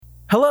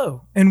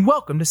Hello, and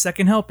welcome to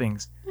Second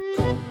Helpings,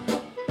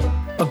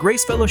 a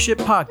Grace Fellowship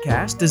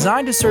podcast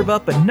designed to serve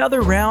up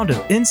another round of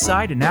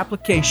insight and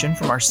application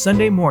from our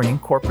Sunday morning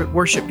corporate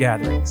worship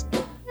gatherings.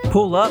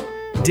 Pull up,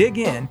 dig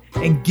in,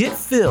 and get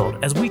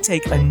filled as we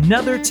take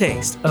another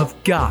taste of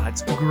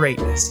God's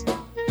greatness.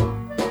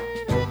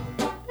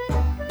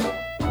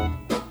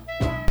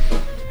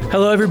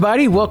 Hello,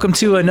 everybody. Welcome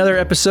to another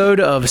episode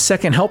of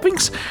Second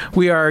Helpings.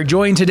 We are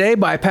joined today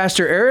by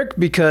Pastor Eric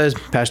because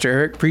Pastor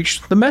Eric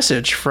preached the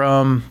message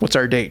from, what's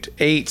our date?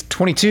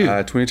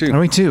 8/22.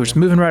 22. It's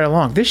moving right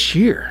along. This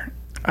year,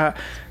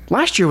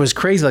 last year was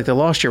crazy, like the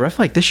last year. I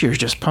feel like this year is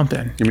just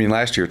pumping. You mean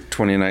last year,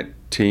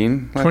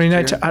 2019?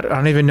 2019. I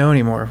don't even know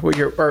anymore. What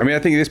year? I mean, I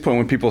think at this point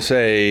when people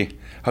say,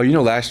 oh,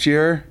 last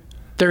year...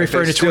 They're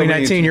referring to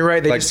 2019. You're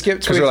right. They just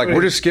skipped 2020. Because they're like,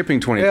 we're just skipping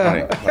 2020.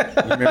 Yeah.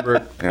 Like, you remember?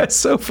 Yeah. That's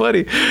so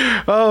funny.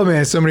 Oh,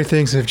 man. So many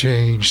things have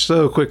changed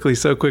so quickly.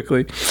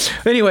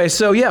 Anyway,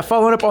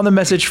 following up on the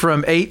message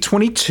from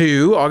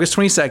 8/22, August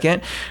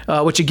 22nd,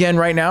 which again,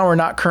 right now, we're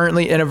not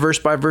currently in a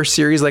verse-by-verse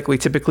series like we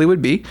typically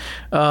would be.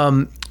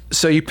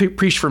 So you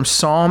preached from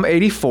Psalm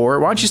 84.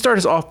 Why don't you start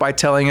us off by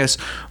telling us,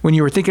 when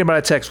you were thinking about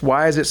a text,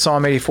 why is it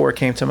Psalm 84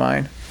 came to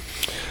mind?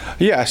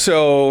 Yeah,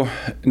 so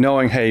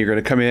knowing, hey, you're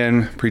going to come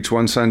in, preach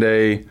one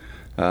Sunday.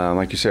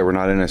 Like you said, we're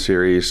not in a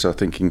series, so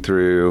thinking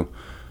through,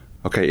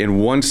 okay, in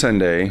one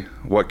Sunday,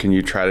 what can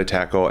you try to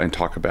tackle and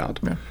talk about?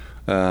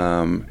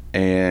 Yeah.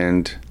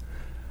 And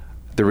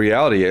the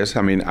reality is,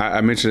 I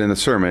mentioned in the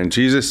sermon,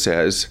 Jesus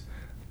says,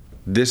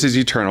 this is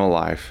eternal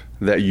life,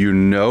 that you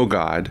know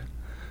God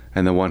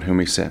and the one whom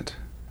he sent.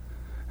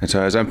 And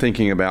so as I'm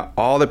thinking about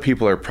all the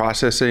people are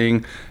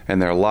processing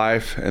and their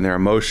life and their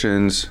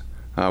emotions,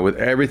 with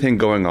everything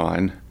going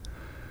on,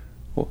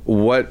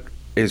 what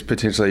is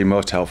potentially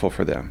most helpful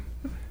for them?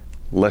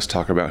 Let's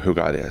talk about who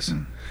God is.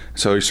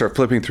 So you start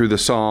flipping through the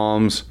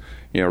Psalms,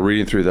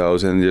 reading through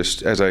those, and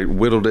just as I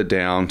whittled it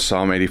down,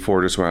 Psalm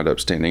 84 just wound up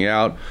standing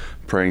out,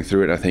 praying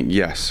through it, and I think,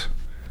 yes,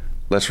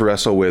 let's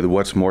wrestle with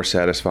what's more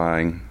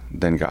satisfying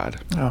than God.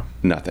 Oh.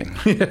 Nothing.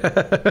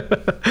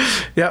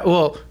 Yeah,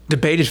 well,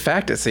 debated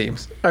fact, it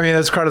seems. I mean,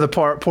 that's kind of the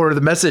part of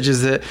the message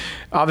is that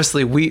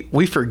obviously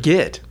we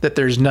forget that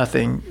there's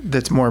nothing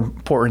that's more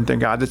important than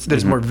God,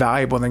 that's more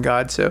valuable than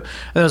God. So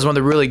that was one of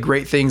the really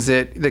great things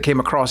that came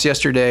across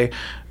yesterday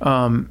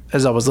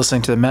as I was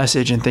listening to the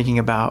message and thinking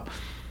about,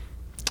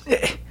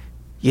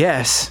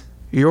 yes,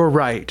 you're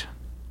right.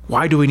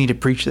 Why do we need to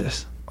preach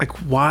this? Like,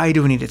 why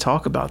do we need to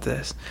talk about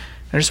this?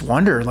 I just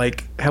wonder,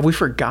 have we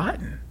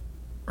forgotten?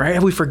 Right?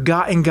 Have we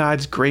forgotten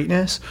God's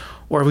greatness,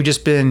 or have we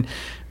just been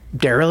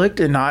derelict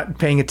and not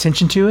paying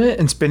attention to it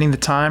and spending the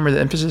time or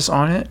the emphasis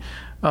on it?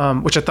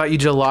 Which I thought you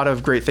did a lot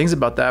of great things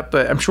about that,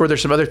 but I'm sure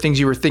there's some other things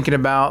you were thinking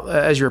about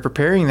as you were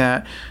preparing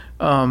that,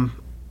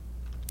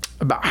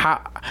 about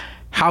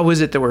how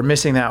is it that we're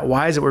missing that?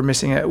 Why is it we're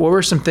missing it? What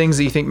were some things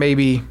that you think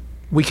maybe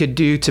we could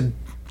do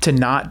to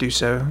not do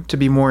so, to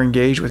be more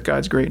engaged with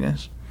God's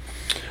greatness?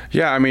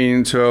 Yeah,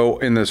 so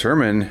in the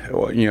sermon,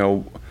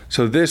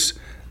 so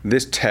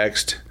this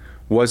text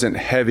wasn't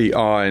heavy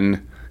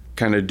on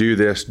kind of do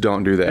this,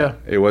 don't do that. Yeah.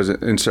 It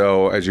wasn't. And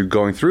so as you're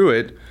going through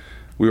it,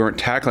 we weren't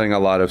tackling a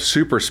lot of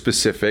super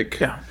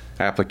specific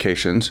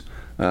applications.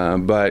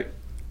 But,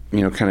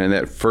 kind of in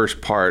that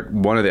first part,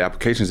 one of the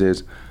applications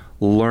is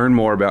learn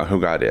more about who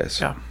God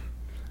is. Yeah.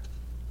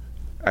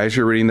 As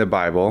you're reading the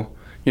Bible,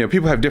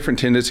 people have different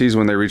tendencies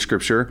when they read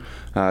Scripture.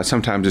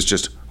 Sometimes it's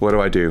just, what do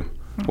I do?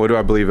 What do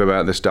I believe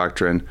about this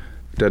doctrine?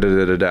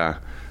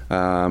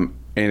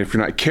 And if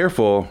you're not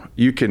careful,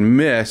 you can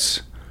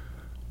miss,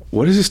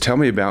 what does this tell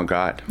me about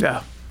God?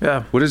 Yeah.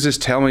 What does this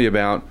tell me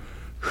about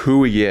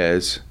who he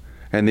is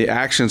and the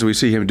actions we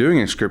see him doing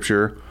in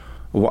Scripture?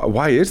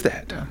 Why is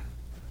that?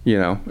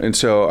 Yeah. And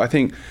so I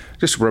think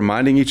just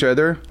reminding each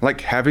other,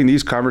 like having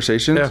these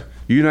conversations,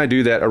 you and I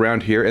do that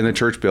around here in the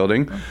church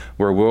building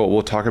where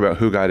we'll talk about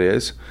who God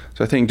is.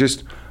 So I think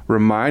just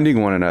reminding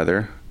one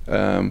another,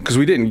 because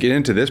we didn't get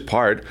into this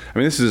part.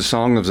 This is a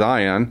Song of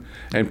Zion,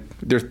 and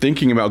they're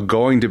thinking about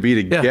going to be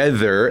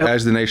together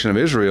as the nation of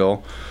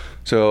Israel.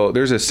 So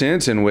there's a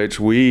sense in which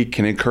we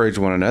can encourage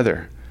one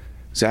another.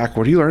 Zach,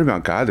 what do you learn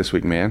about God this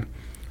week, man?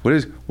 What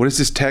does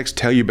this text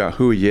tell you about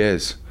who he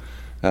is?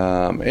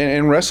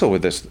 And wrestle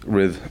with this,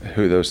 with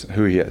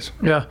who he is.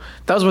 Yeah,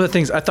 that was one of the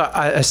things I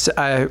thought.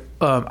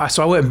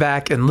 So I went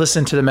back and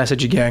listened to the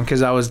message again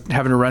because I was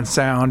having to run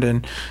sound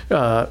and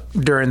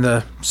during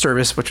the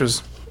service, which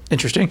was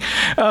interesting.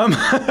 But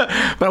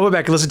I went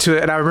back and listened to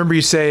it, and I remember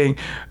you saying,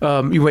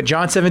 you went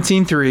John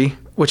 17:3,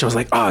 which I was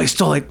like, oh, he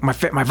stole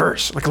my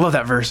verse. I love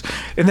that verse.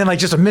 And then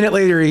just a minute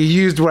later, he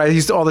used what I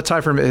used all the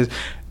time for him is,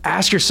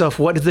 ask yourself,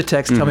 what does the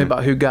text tell me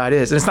about who God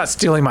is? And it's not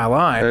stealing my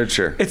line.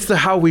 Sure. It's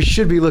how we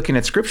should be looking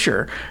at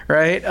Scripture,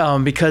 right?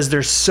 Because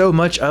there's so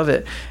much of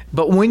it.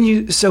 But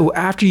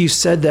after you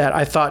said that,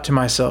 I thought to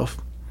myself,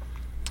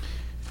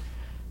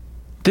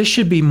 this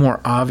should be more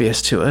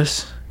obvious to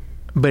us,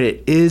 but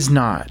it is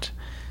not.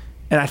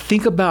 And I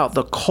think about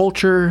the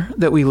culture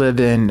that we live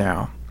in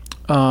now.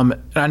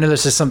 and I know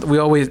this is something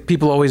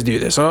people always do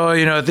this.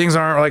 Oh, things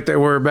aren't like they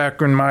were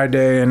back in my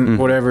day and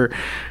whatever.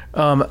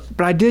 But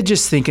I did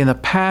just think in the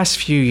past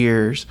few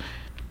years,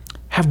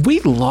 have we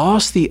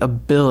lost the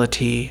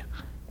ability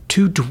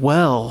to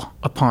dwell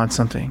upon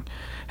something?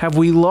 Have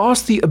we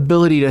lost the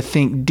ability to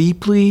think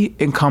deeply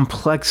and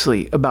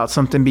complexly about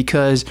something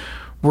because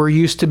we're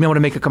used to being able to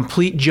make a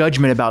complete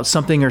judgment about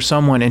something or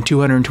someone in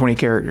 220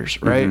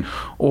 characters, right?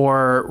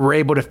 Or we're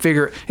able to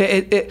figure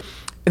it.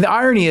 And the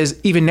irony is,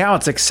 even now,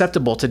 it's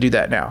acceptable to do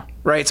that now,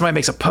 right? Somebody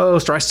makes a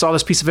post, or I saw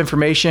this piece of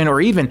information,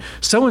 or even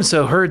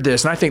so-and-so heard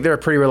this, and I think they're a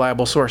pretty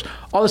reliable source.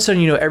 All of a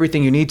sudden, you know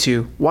everything you need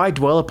to. Why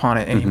dwell upon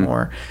it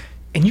anymore?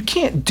 And you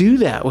can't do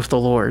that with the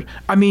Lord.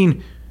 I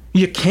mean,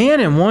 you can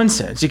in one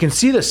sense. You can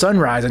see the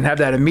sunrise and have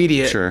that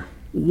immediate,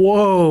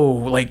 whoa,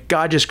 like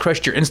God just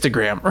crushed your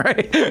Instagram,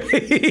 right?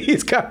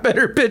 He's got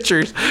better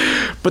pictures.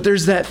 But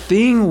there's that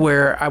thing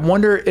where I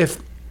wonder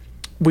if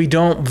we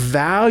don't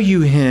value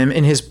him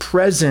in his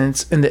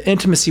presence and the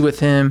intimacy with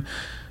him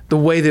the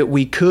way that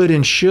we could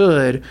and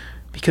should,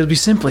 because we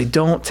simply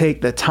don't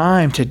take the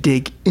time to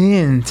dig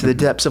into the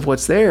depths of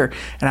what's there.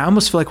 And I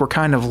almost feel like we're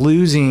kind of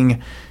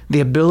losing the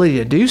ability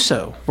to do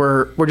so.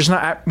 We're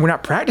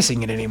not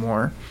practicing it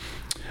anymore.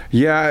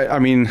 Yeah, I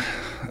mean,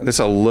 that's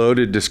a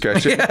loaded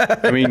discussion.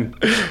 I mean,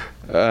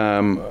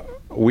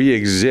 we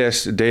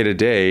exist day to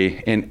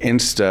day in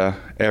Insta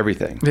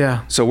everything.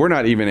 Yeah. So we're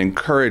not even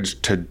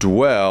encouraged to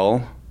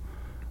dwell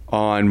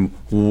on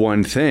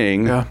one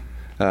thing. Yeah.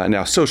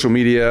 Now, social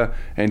media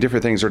and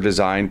different things are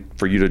designed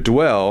for you to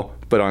dwell,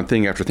 but on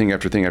thing after thing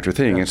after thing after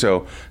thing. And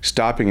so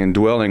stopping and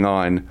dwelling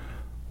on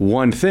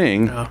one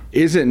thing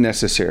isn't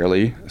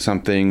necessarily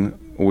something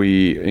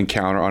we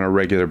encounter on a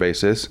regular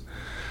basis.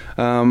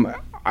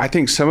 I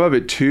think some of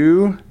it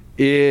too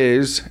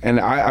is, and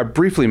I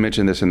briefly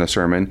mentioned this in the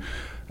sermon,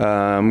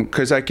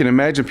 because I can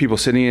imagine people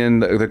sitting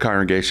in the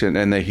congregation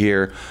and they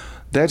hear,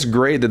 that's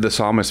great that the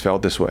psalmist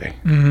felt this way.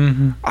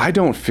 I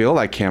don't feel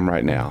like him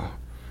right now.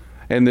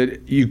 And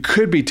that you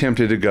could be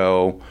tempted to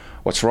go,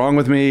 what's wrong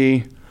with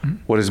me?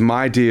 What is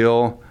my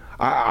deal?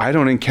 I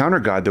don't encounter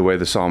God the way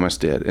the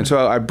psalmist did. And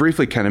so I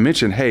briefly kind of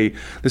mentioned, hey,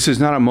 this is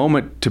not a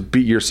moment to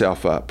beat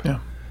yourself up,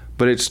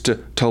 but it's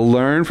to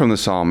learn from the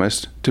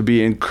psalmist, to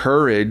be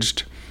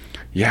encouraged.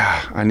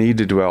 Yeah, I need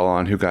to dwell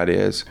on who God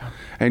is.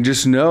 And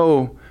just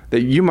know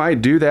that you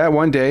might do that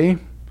one day,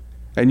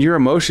 and your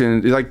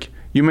emotion, like,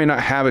 you may not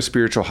have a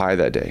spiritual high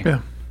that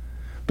day.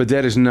 But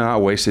that is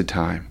not wasted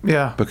time.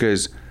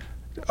 Because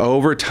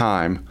over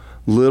time,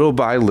 little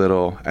by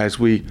little, as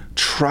we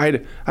try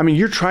to, I mean,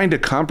 you're trying to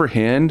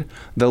comprehend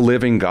the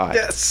living God.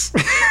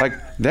 Like,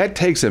 that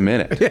takes a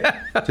minute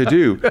to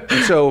do.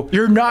 And so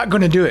you're not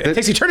going to do it. It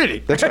takes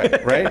eternity. That's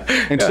right.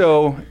 And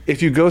so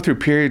if you go through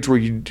periods where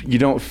you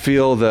don't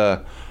feel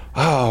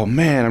oh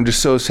man, I'm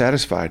just so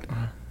satisfied,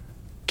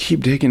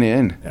 keep digging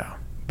in.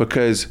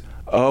 Because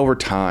over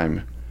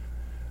time,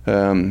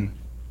 when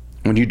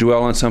you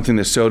dwell on something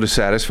that's so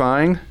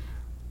dissatisfying,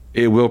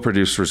 it will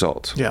produce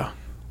results.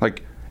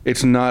 Like,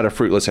 it's not a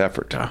fruitless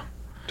effort.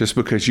 Just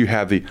because you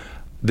have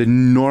the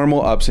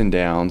normal ups and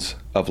downs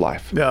of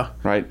life.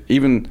 Right?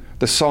 Even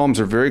the Psalms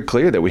are very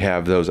clear that we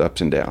have those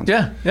ups and downs.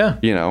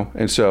 You know,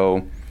 and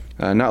so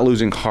not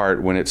losing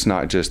heart when it's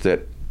not just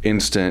that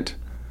instant,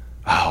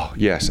 oh,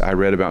 yes, I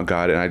read about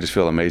God and I just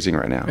feel amazing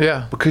right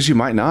now. Because you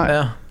might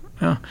not.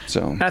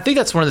 So, and I think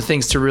that's one of the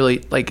things to really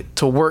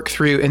to work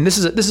through. And this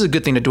is a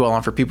good thing to dwell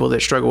on for people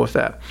that struggle with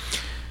that.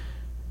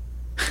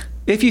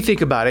 If you think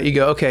about it, you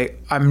go, okay,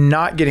 I'm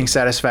not getting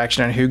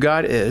satisfaction on who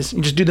God is.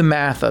 You just do the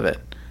math of it.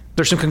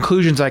 There's some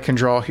conclusions I can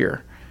draw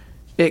here.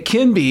 It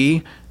can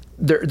be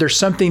there's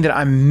something that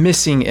I'm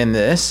missing in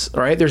this,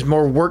 right? There's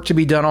more work to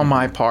be done on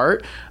my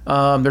part.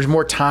 There's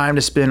more time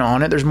to spend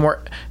on it. There's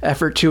more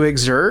effort to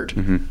exert.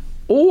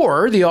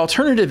 Or the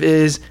alternative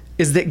is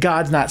that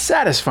God's not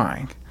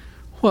satisfying.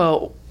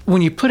 Well,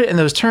 when you put it in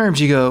those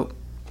terms, you go,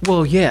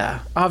 well, yeah,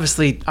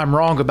 obviously I'm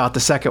wrong about the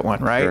second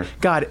one, right?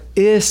 God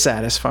is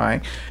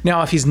satisfying.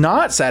 Now, if he's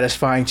not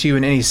satisfying to you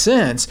in any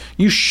sense,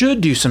 you should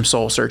do some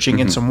soul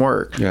searching and some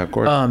work. Of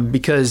course.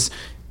 Because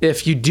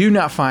if you do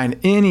not find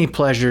any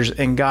pleasures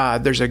in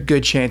God, there's a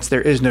good chance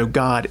there is no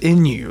God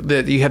in you,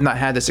 that you have not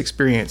had this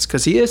experience,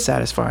 because he is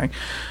satisfying.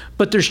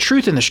 But there's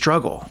truth in the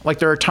struggle. Like,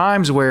 there are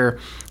times where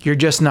you're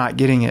just not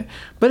getting it.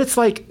 But it's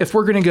like, if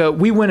we're going to go,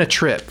 we went a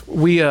trip.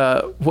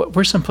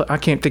 I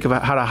can't think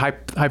about how to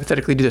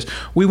hypothetically do this.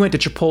 We went to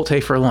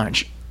Chipotle for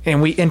lunch,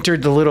 and we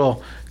entered the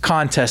little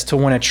contest to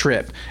win a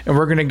trip. And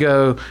we're going to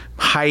go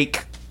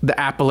hike the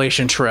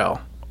Appalachian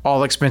Trail,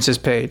 all expenses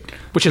paid,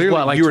 which Clearly, is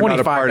what, like $25. You were not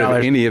a part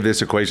of any of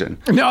this equation.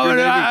 No.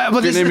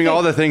 You're naming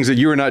all the things that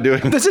you were not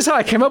doing. This is how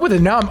I came up with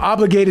it. Now I'm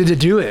obligated to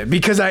do it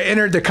because I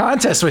entered the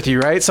contest with you,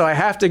 right? So I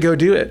have to go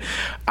do it.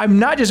 I'm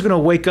not just going to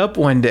wake up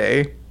one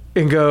day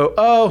and go,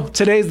 oh,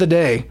 today's the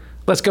day.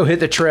 let's go hit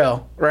the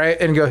trail, right?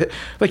 And go hit,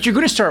 like, you're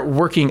going to start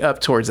working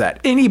up towards that.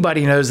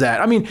 Anybody knows that.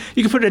 I mean,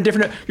 you can put it in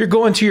different, you're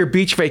going to your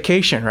beach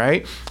vacation,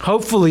 right?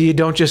 Hopefully you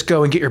don't just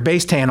go and get your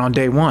base tan on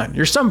day one.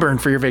 You're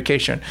sunburned for your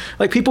vacation.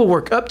 Like, people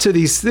work up to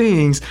these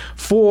things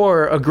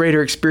for a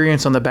greater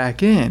experience on the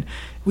back end.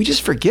 We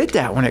just forget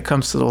that when it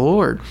comes to the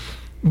Lord.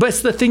 But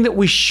it's the thing that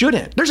we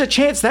shouldn't. There's a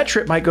chance that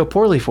trip might go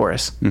poorly for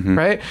us,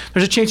 right?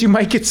 There's a chance you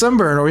might get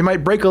sunburned, or we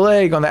might break a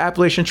leg on the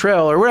Appalachian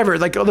Trail, or whatever,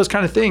 like all those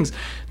kind of things.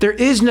 There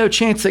is no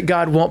chance that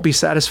God won't be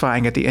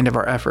satisfying at the end of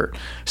our effort.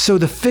 So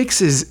the fix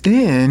is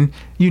in,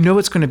 you know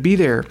it's going to be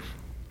there.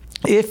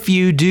 If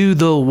you do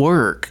the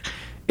work,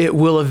 it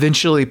will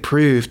eventually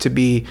prove to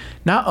be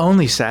not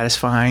only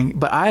satisfying,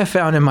 but I have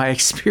found in my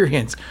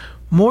experience,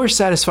 more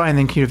satisfying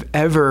than you could have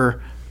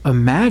ever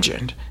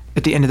imagined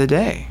at the end of the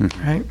day,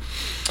 right?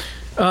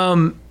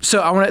 So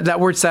I want that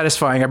word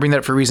satisfying. I bring that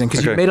up for a reason,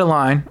 because you made a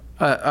line.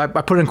 I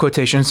put it in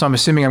quotation, so I'm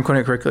assuming I'm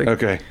quoting it correctly.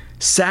 Okay.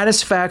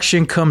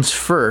 Satisfaction comes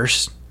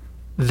first,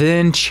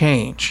 then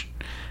change.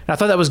 And I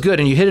thought that was good,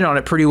 and you hit it on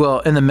it pretty well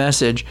in the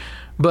message.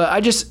 But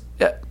I just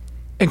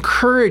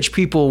encourage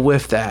people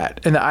with that,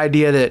 and the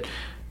idea that,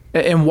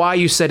 and why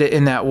you said it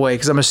in that way,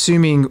 because I'm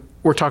assuming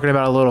we're talking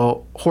about a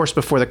little horse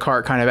before the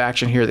cart kind of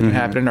action here that can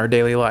happen in our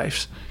daily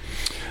lives.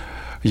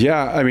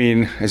 Yeah, I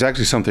mean, it's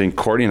actually something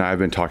Courtney and I have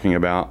been talking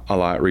about a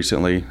lot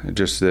recently.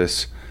 Just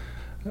this,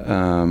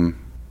 being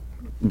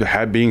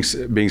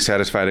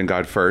satisfied in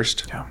God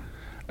first,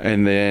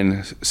 and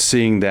then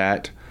seeing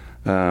that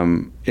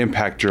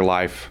impact your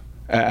life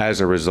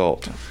as a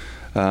result.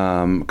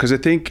 Because I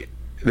think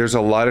there's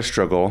a lot of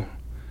struggle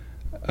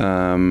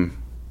to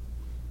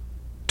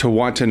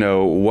want to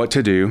know what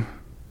to do,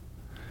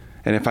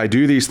 and if I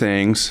do these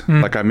things,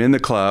 like I'm in the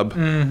club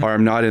or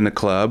I'm not in the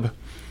club,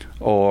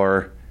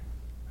 or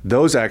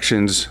those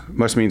actions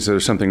must mean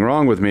there's something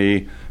wrong with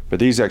me, but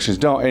these actions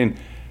don't.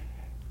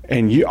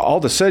 And you all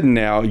of a sudden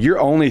now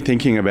you're only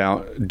thinking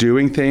about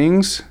doing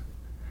things,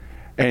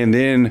 and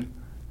then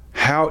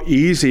how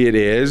easy it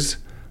is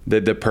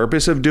that the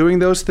purpose of doing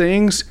those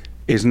things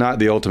is not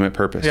the ultimate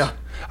purpose. Yeah.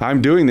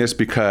 I'm doing this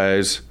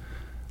because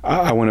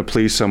I want to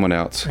please someone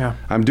else. Yeah.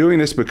 I'm doing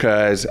this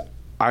because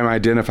I'm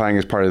identifying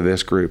as part of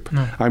this group.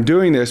 No. I'm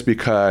doing this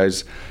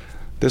because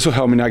this will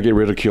help me not get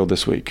ridiculed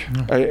this week.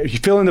 You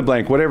fill in the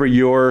blank, whatever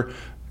your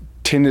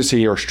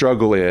tendency or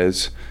struggle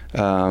is,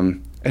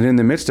 and in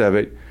the midst of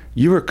it,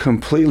 you are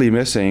completely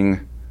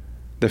missing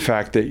the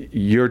fact that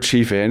your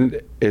chief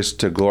end is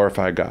to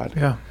glorify God.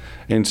 Yeah.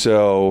 And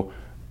so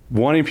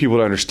wanting people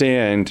to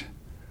understand,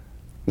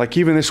 like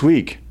even this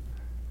week,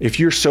 if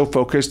you're so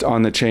focused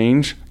on the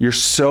change, you're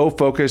so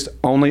focused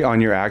only on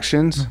your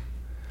actions,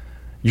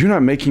 you're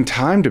not making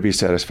time to be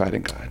satisfied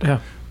in God. Yeah.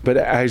 But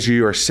as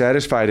you are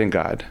satisfied in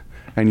God,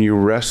 and you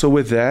wrestle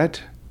with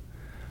that,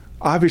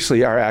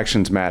 obviously our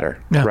actions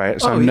matter,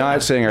 right? So I'm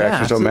not saying our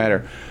actions don't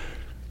matter,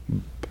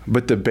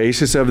 but the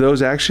basis of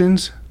those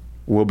actions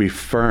will be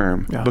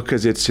firm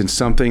because it's in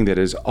something that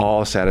is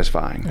all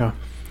satisfying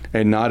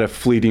and not a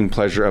fleeting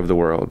pleasure of the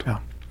world,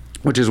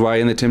 which is why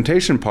in the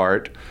temptation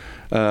part,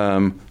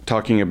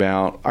 talking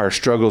about our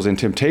struggles in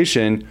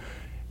temptation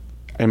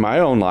in my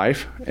own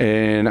life,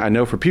 and I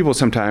know for people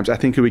sometimes, I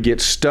think we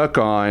get stuck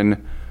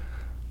on,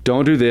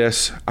 don't do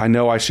this, I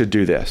know I should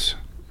do this.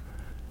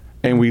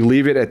 And we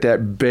leave it at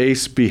that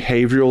base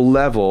behavioral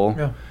level.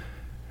 Yeah.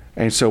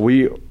 And so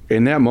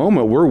in that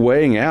moment, we're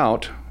weighing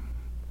out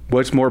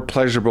what's more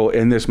pleasurable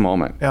in this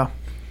moment. Yeah.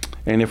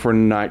 And if we're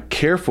not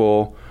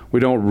careful, we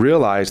don't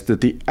realize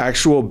that the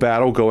actual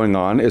battle going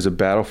on is a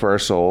battle for our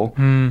soul,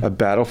 a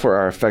battle for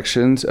our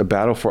affections, a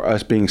battle for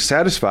us being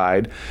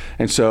satisfied.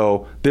 And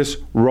so this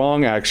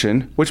wrong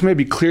action, which may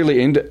be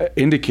clearly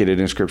indicated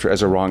in Scripture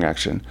as a wrong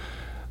action,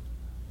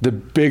 the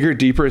bigger,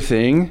 deeper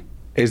thing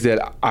is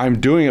that I'm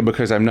doing it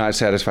because I'm not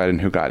satisfied in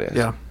who God is.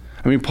 Yeah.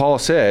 I mean, Paul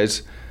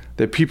says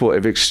that people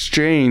have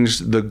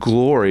exchanged the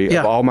glory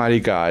of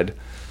Almighty God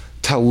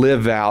to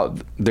live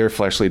out their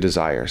fleshly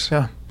desires.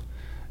 Yeah.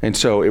 And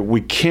so we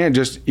can't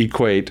just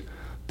equate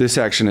this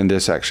action and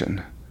this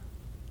action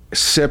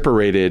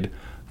separated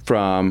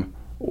from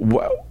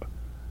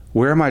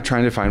where am I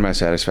trying to find my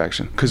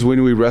satisfaction? Because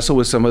when we wrestle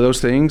with some of those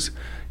things,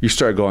 you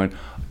start going,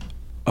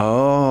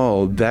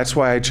 oh, that's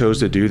why I chose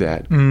to do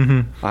that.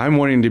 I'm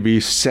wanting to be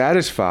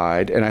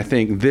satisfied, and I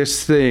think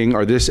this thing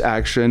or this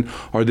action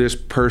or this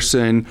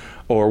person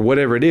or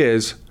whatever it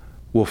is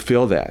will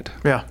fill that.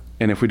 Yeah.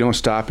 And if we don't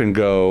stop and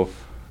go,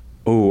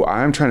 oh,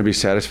 I'm trying to be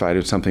satisfied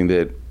with something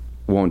that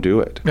won't do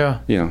it. Yeah.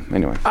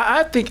 Anyway.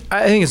 I think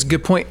it's a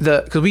good point,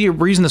 because we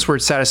using this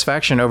word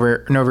satisfaction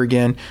over and over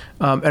again,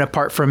 and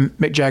apart from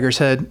Mick Jagger's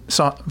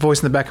voice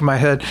in the back of my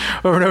head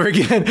over and over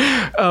again,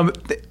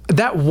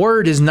 that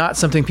word is not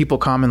something people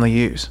commonly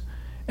use.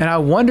 And I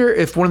wonder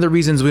if one of the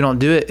reasons we don't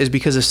do it is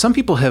because if some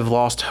people have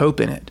lost hope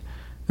in it,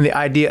 and the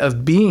idea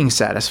of being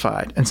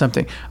satisfied in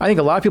something. I think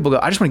a lot of people go,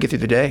 I just want to get through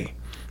the day.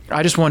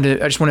 I just want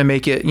to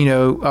make it,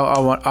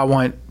 I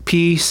want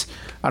peace.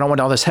 I don't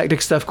want all this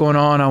hectic stuff going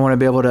on. I want to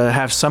be able to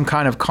have some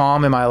kind of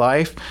calm in my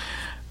life,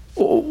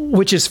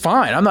 which is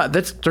fine.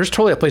 There's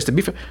totally a place to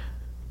be.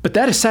 But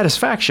that is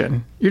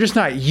satisfaction. You're just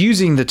not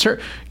using the term.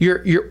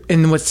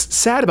 And what's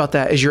sad about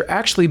that is you're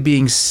actually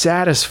being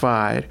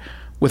satisfied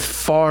with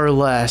far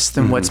less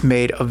than what's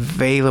made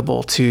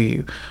available to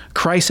you.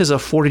 Christ has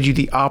afforded you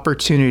the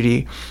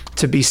opportunity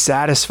to be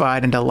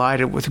satisfied and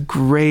delighted with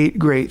great,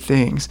 great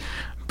things.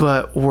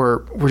 But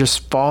we're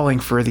just falling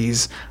for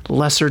these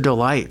lesser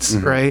delights,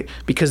 right?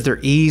 Because they're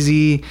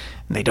easy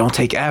and they don't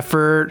take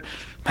effort.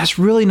 That's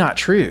really not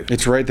true.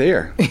 It's right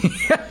there.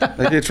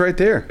 Like, it's right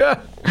there.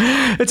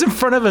 It's in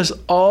front of us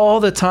all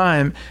the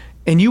time.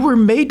 And you were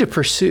made to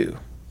pursue.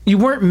 You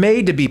weren't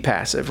made to be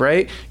passive,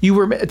 right? You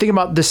were thinking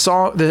about the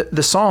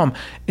psalm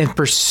and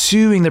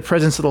pursuing the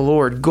presence of the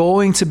Lord,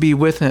 going to be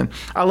with Him.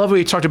 I love what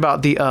you talked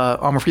about the I'm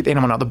gonna forget the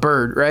animal now, the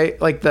bird, right?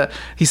 Like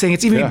he's saying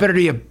it's even better to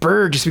be a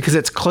bird just because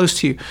it's close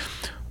to you.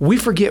 We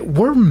forget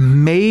we're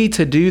made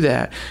to do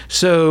that.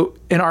 So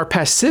in our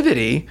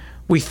passivity,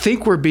 we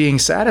think we're being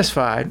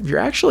satisfied. You're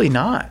actually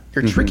not.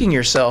 You're tricking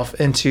yourself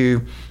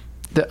into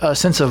a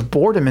sense of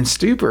boredom and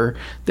stupor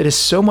that is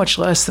so much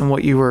less than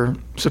what you were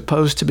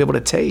supposed to be able to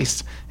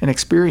taste and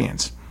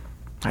experience.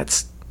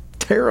 That's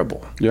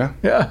terrible. Yeah.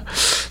 Yeah.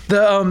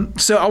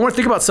 So I want to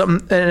think about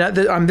something,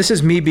 and this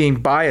is me being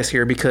biased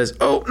here because,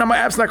 now my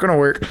app's not going to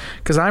work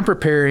because I'm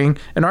preparing,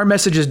 and our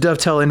messages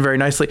dovetail in very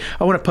nicely.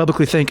 I want to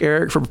publicly thank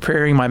Eric for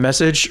preparing my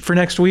message for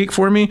next week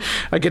for me.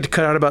 I get to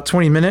cut out about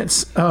 20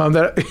 minutes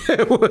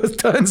that was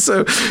done,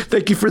 so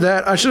thank you for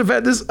that. I should have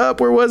had this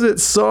up. Where was it?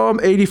 Psalm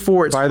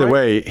 84. By the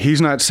way, he's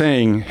not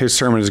saying his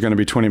sermon is going to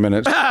be 20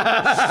 minutes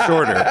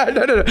shorter.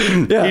 No.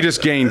 Yeah. He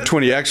just gained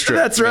 20 extra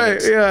That's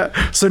minutes. right,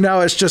 yeah. So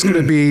now it's just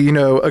going to be,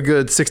 a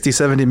good 60,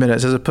 70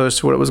 minutes as opposed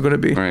to what it was going to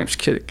be. Right. I'm just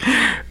kidding.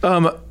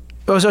 So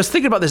I was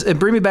thinking about this. It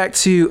bring me back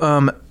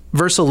to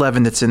verse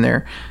 11 that's in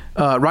there.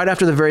 Right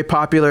after the very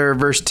popular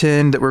verse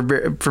 10 that we're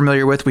very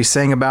familiar with, we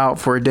sang about,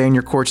 for a day in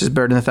your courts is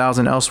better than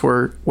 1,000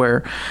 elsewhere.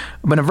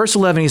 But in verse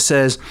 11 he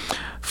says,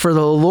 for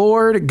the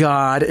Lord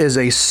God is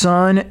a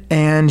sun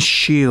and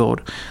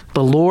shield.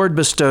 The Lord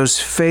bestows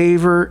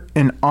favor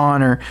and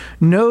honor.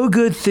 No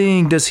good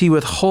thing does he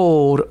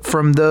withhold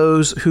from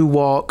those who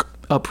walk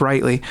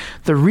uprightly.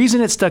 The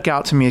reason it stuck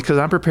out to me is because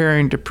I'm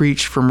preparing to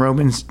preach from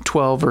Romans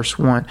 12, verse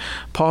 1.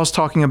 Paul's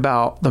talking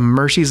about the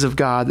mercies of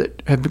God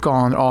that have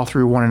gone all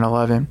through 1 and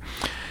 11.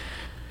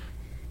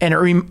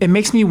 And it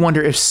makes me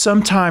wonder if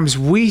sometimes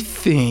we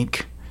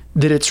think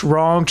that it's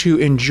wrong to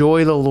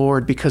enjoy the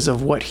Lord because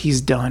of what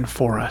He's done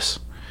for us.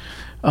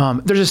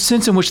 There's a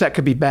sense in which that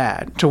could be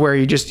bad, to where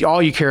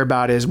all you care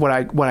about is what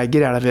I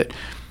get out of it.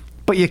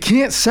 But you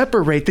can't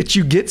separate that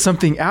you get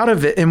something out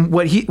of it. And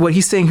what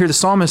he's saying here, the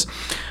psalmist,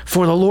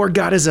 for the Lord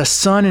God is a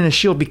sun and a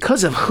shield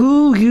because of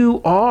who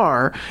you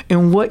are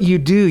and what you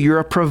do. You're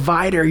a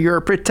provider. You're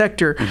a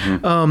protector.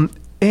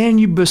 And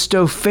you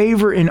bestow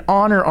favor and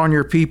honor on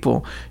your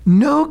people.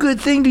 No good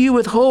thing do you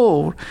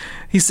withhold.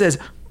 He says,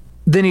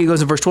 then he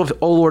goes in verse 12,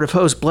 O Lord of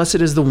hosts, blessed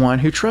is the one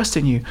who trusts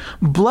in you.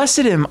 Blessed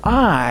am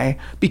I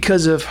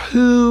because of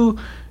who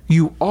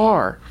you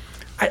are.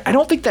 I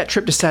don't think that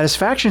trip to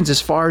satisfaction is as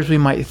far as we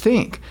might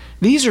think.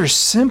 These are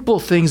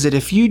simple things that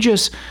if you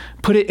just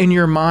put it in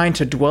your mind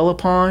to dwell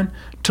upon,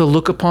 to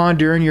look upon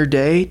during your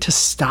day, to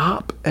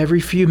stop every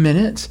few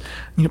minutes,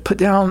 put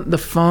down the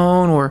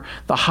phone or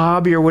the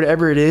hobby or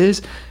whatever it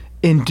is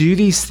and do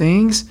these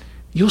things,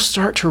 you'll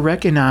start to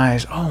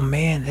recognize, oh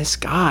man, this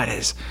God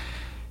is,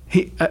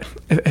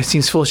 it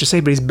seems foolish to say,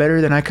 but He's better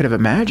than I could have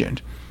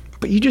imagined.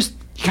 But you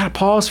got to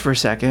pause for a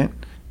second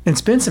and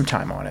spend some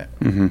time on it.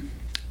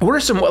 What are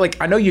some,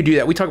 I know you do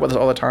that. We talk about this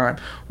all the time.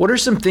 What are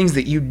some things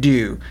that you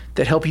do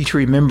that help you to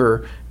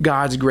remember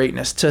God's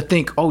greatness, to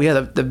think, oh yeah,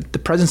 the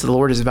presence of the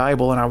Lord is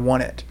valuable and I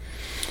want it?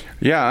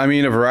 Yeah, I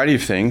mean, a variety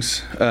of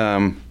things.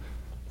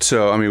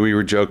 We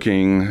were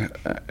joking,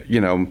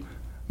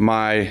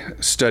 my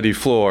study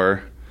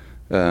floor,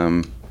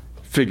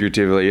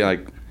 figuratively,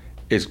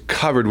 is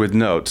covered with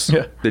notes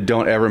that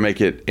don't ever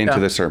make it into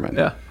the sermon.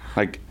 Yeah.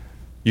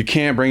 You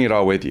can't bring it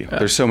all with you.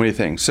 There's so many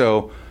things.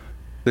 So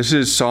this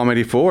is Psalm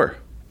 84.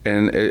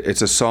 And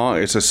it's a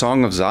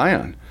song of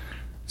Zion.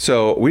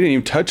 So we didn't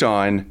even touch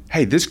on,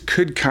 hey, this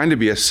could kind of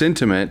be a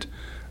sentiment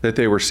that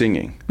they were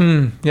singing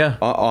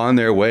on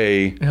their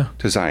way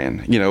to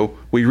Zion.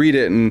 We read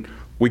it and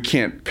we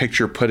can't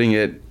picture putting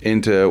it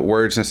into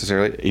words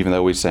necessarily, even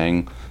though we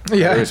sang.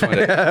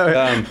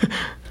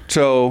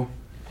 So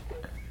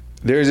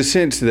there's a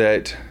sense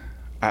that,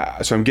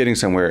 so I'm getting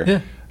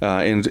somewhere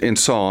in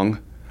song.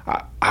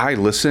 I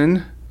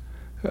listen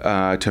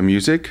to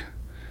music.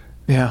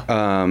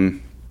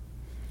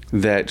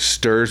 That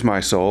stirs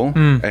my soul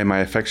and my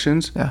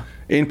affections. Yeah.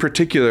 In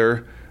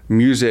particular,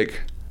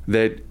 music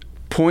that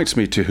points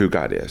me to who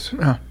God is.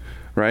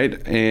 Right?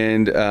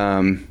 And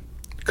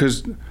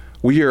because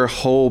we are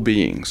whole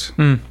beings.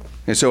 And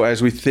so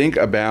as we think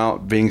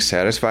about being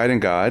satisfied in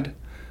God,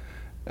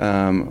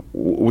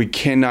 we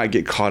cannot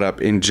get caught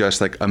up in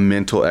just a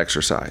mental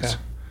exercise.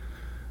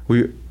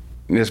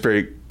 It's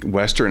very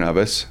Western of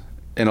us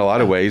in a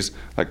lot of ways.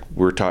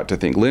 We're taught to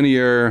think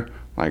linear,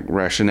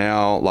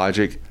 rationale,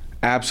 logic.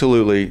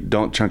 Absolutely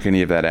don't chunk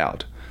any of that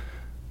out.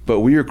 but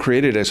we are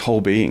created as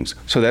whole beings.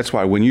 So that's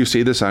why when you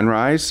see the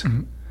sunrise,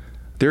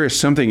 there is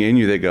something in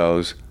you that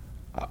goes,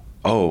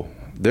 oh,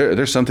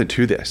 there's something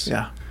to this.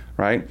 Yeah.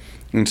 Right?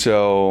 And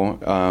so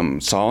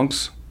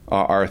songs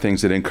are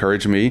things that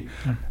encourage me,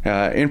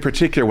 in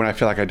particular when I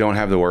feel like I don't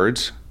have the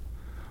words,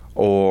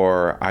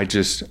 or I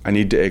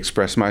need to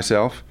express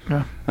myself.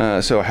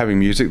 Yeah. So having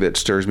music that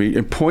stirs me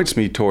and points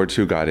me towards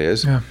who God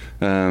is. Yeah.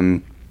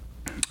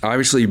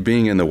 Obviously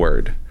being in the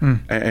Word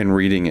and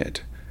reading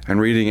it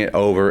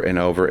over and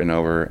over and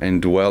over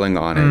and dwelling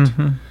on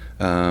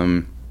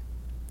it.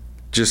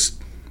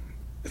 Just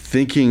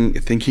thinking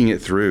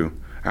it through,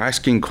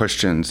 asking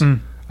questions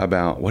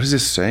about what is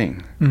this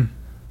saying?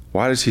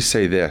 Why does he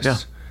say this? Yeah.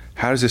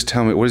 How does this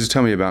tell me? What does it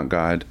tell me about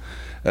God?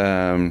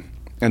 And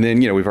then,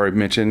 we've already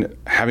mentioned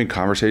having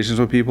conversations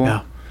with people,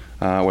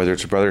 whether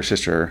it's a brother or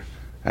sister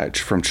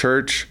from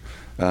church,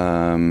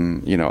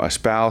 a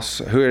spouse,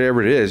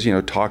 whoever it is,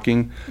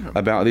 talking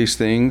about these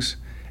things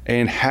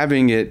and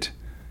having it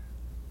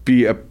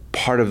be a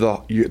part of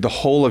the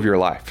whole of your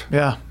life.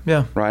 Yeah.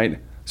 Yeah. Right.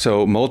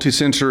 So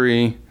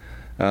multisensory,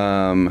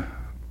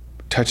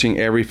 touching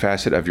every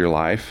facet of your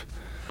life,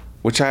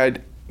 which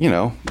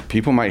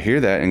people might hear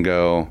that and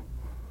go,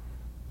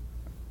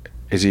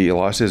 is he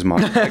lost his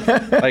mind?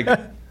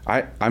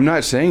 I'm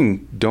not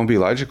saying don't be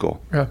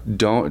logical. Yeah.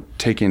 Don't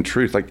take in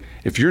truth. Like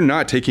if you're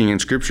not taking in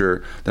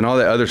scripture, then all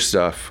that other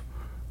stuff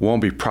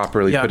won't be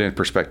properly put in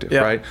perspective,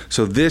 right?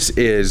 So this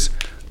is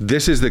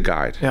the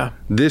guide. Yeah.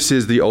 This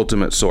is the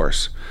ultimate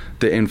source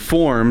that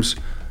informs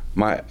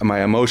my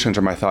emotions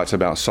or my thoughts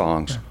about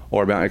songs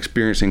or about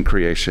experiencing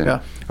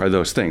creation or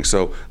those things.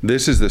 So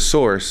this is the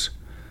source,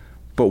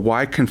 but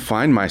why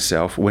confine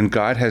myself when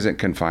God hasn't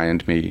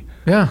confined me?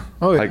 Yeah.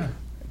 Oh, yeah.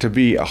 To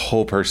be a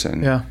whole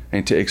person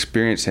and to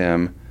experience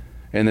him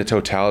in the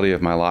totality of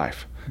my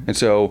life. And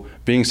so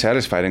being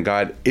satisfied in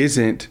God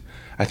isn't,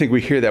 I think we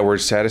hear that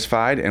word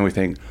satisfied and we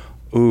think,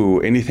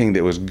 ooh, anything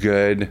that was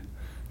good,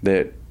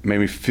 that made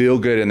me feel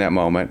good in that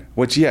moment,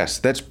 which yes,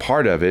 that's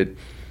part of it,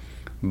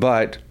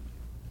 but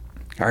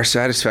our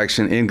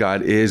satisfaction in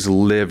God is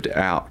lived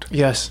out.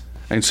 Yes.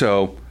 And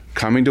so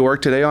coming to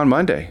work today on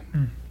Monday,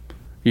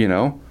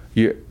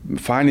 you're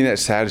finding that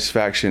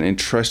satisfaction and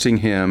trusting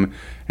him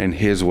and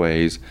his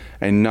ways,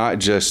 and not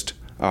just,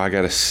 I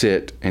got to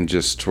sit and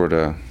just sort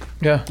of,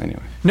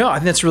 anyway. No, I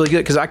think that's really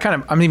good because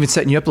I'm even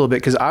setting you up a little bit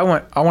because I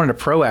wanted a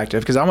proactive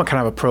because I want kind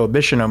of a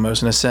prohibition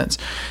almost in a sense.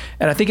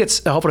 And I think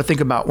it's helpful to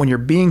think about when you're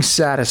being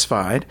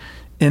satisfied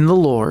in the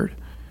Lord,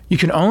 you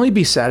can only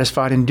be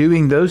satisfied in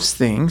doing those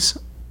things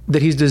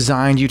that he's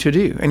designed you to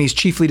do. And he's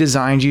chiefly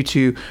designed you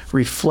to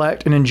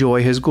reflect and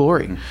enjoy his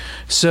glory. Mm-hmm.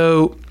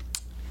 So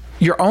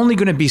you're only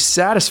going to be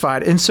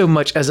satisfied in so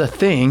much as a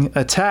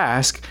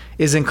task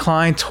is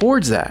inclined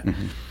towards that.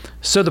 Mm-hmm.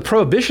 So the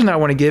prohibition that I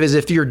want to give is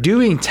if you're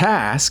doing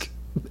tasks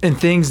and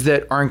things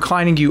that are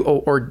inclining you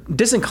or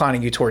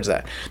disinclining you towards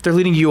that, they're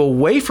leading you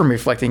away from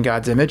reflecting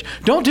God's image,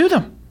 don't do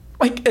them.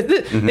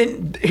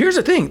 And here's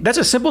the thing, that's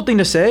a simple thing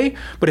to say,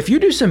 but if you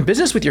do some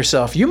business with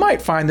yourself, you might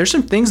find there's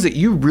some things that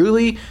you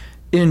really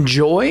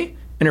enjoy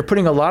and are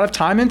putting a lot of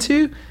time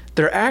into,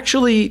 they're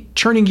actually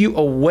turning you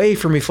away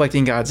from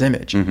reflecting God's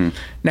image. Mm-hmm.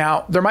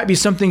 Now, there might be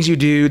some things you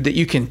do that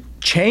you can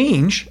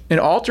change and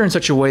alter in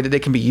such a way that they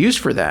can be used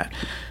for that.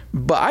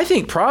 But I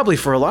think probably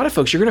for a lot of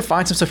folks, you're going to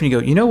find some stuff and you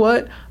go, you know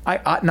what? I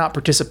ought not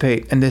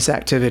participate in this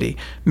activity.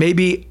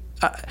 Maybe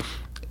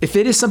if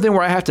it is something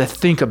where I have to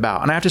think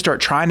about and I have to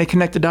start trying to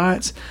connect the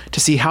dots to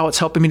see how it's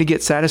helping me to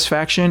get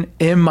satisfaction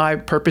in my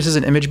purpose as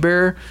an image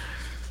bearer,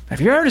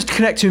 if you're ever just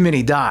connect too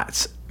many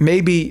dots,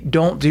 maybe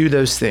don't do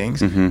those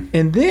things. Mm-hmm.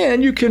 And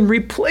then you can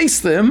replace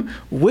them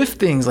with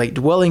things like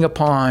dwelling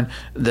upon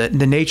the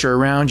nature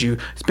around you,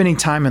 spending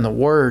time in the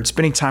Word,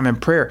 spending time in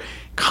prayer.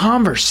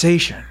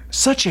 Conversation,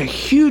 such a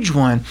huge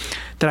one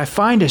that I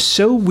find is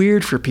so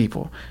weird for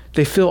people.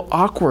 They feel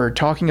awkward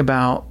talking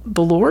about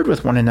the Lord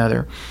with one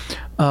another.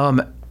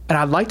 And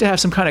I'd like to have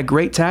some kind of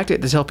great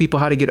tactic to tell people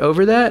how to get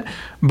over that,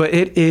 but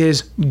it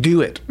is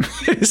do it.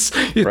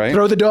 Right.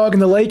 Throw the dog in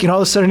the lake and all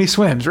of a sudden he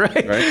swims, right?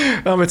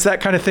 It's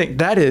that kind of thing.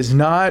 That is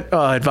not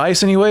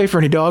advice anyway for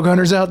any dog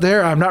hunters out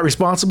there. I'm not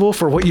responsible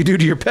for what you do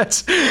to your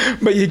pets,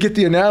 but you get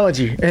the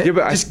analogy.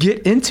 Just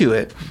get into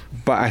it.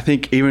 But I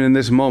think even in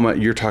this moment,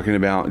 you're talking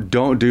about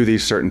don't do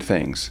these certain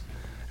things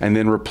and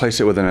then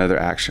replace it with another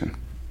action.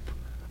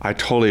 I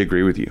totally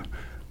agree with you.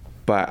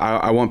 But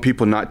I want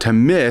people not to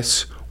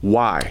miss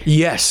why.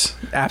 Yes,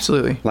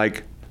 absolutely.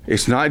 Like,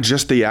 it's not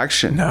just the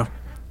action. No.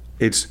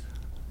 It's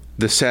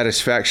the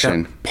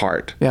satisfaction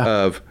part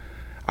of,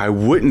 I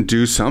wouldn't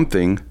do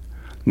something,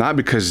 not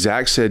because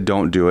Zach said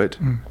don't do it,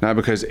 not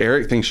because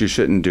Eric thinks you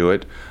shouldn't do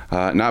it,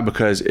 not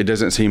because it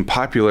doesn't seem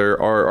popular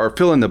or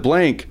fill in the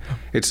blank.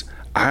 It's,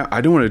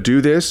 I don't want to do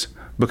this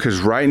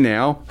because right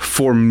now,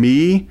 for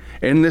me,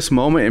 in this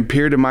moment and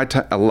period of my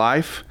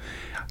life,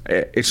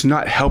 it's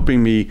not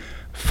helping me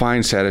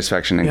find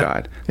satisfaction in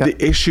God. The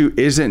issue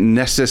isn't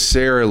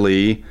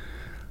necessarily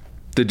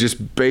the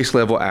just base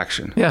level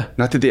action.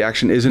 Not that the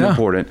action isn't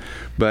important,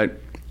 but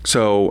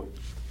so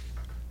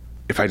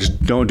if I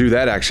just don't do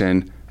that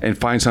action and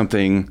find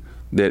something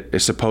that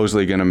is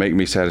supposedly going to make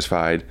me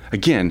satisfied.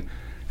 Again,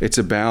 it's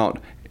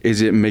about,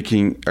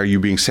 are you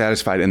being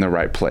satisfied in the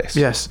right place?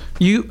 Yes.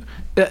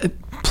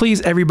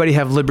 Please, everybody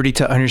have liberty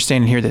to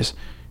understand and hear this.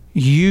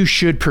 You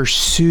should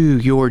pursue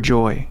your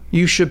joy.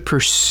 You should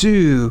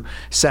pursue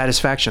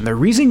satisfaction. The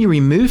reason you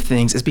remove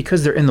things is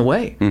because they're in the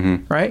way,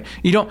 right?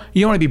 You don't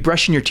want to be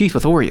brushing your teeth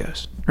with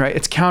Oreos, right?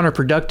 It's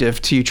counterproductive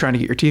to you trying to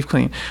get your teeth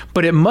clean.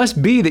 But it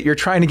must be that you're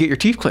trying to get your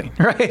teeth clean,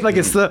 right? Like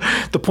it's the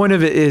point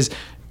of it is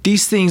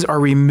these things are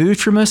removed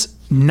from us,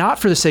 not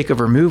for the sake of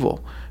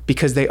removal,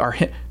 because they are,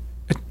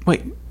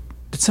 wait,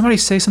 did somebody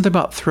say something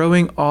about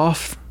throwing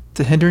off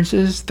the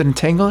hindrances that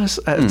entangle us?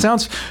 It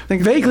sounds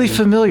vaguely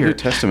familiar. New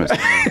Testament.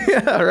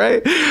 Yeah,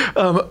 right?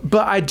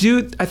 But I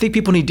think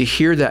people need to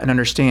hear that and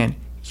understand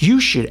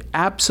you should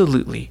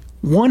absolutely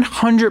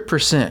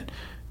 100%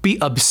 be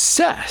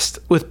obsessed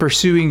with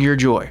pursuing your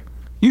joy.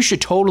 You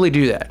should totally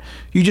do that.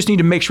 You just need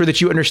to make sure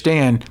that you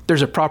understand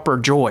there's a proper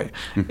joy,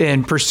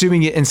 and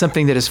pursuing it in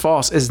something that is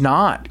false is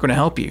not going to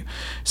help you.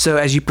 So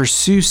as you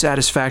pursue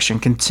satisfaction,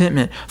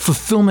 contentment,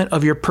 fulfillment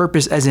of your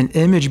purpose as an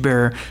image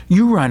bearer,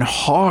 you run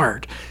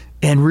hard.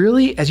 And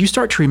really, as you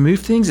start to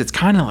remove things, it's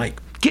kind of like,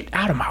 get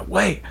out of my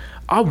way.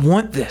 I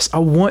want this. I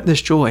want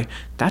this joy.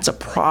 That's a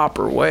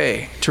proper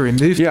way to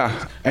remove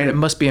things. And it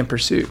must be in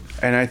pursuit.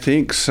 And I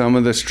think some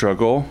of the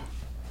struggle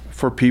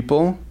for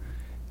people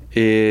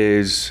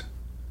is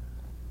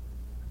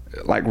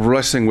like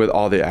wrestling with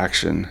all the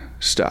action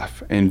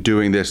stuff and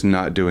doing this,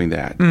 not doing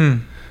that.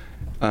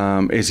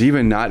 Is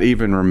even not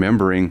even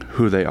remembering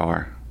who they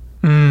are.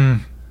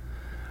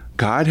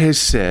 God has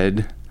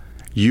said,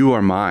 you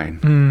are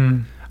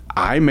mine.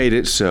 I made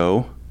it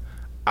so.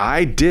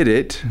 I did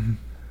it.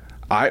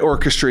 I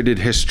orchestrated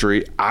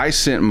history. I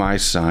sent my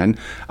son.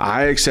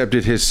 I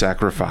accepted his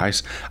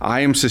sacrifice.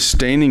 I am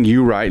sustaining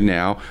you right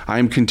now. I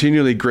am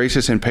continually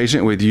gracious and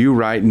patient with you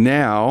right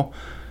now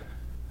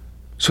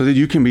so that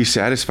you can be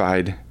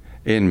satisfied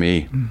in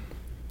me.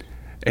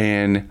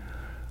 And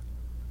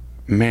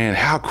man,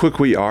 how quick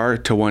we are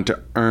to want to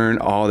earn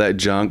all that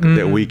junk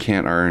that we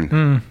can't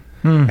earn.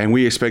 And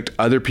we expect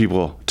other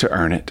people to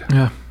earn it.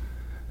 Yeah.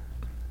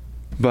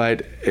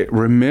 But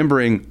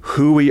remembering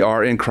who we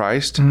are in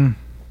Christ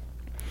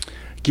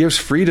gives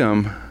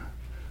freedom.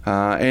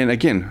 And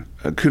again,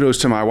 kudos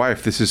to my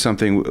wife. This is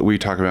something we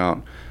talk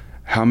about,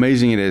 how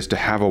amazing it is to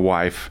have a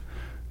wife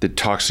that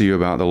talks to you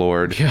about the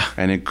Lord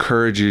and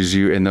encourages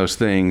you in those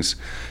things.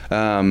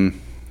 I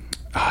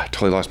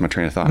totally lost my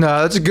train of thought.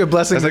 No, that's a good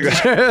blessing.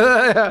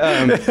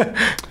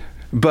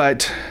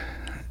 But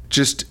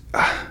just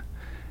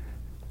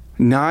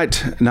not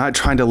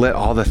trying to let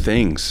all the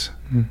things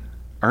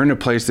earn a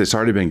place that's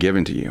already been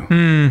given to you.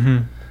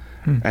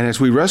 And as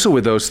we wrestle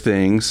with those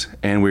things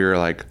and we're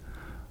like,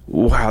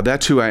 wow,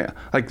 that's who I,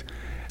 like,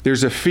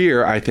 there's a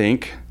fear, I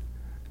think,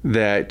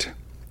 that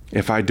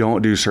if I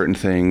don't do certain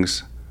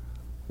things,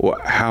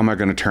 how am I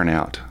going to turn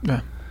out? Yeah.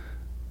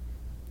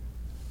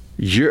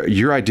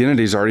 Your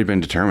identity has already been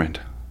determined.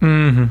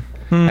 And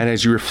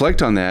as you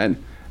reflect on that,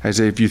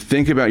 as if you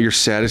think about your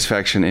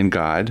satisfaction in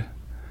God,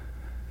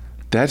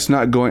 that's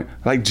not going,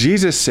 like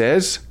Jesus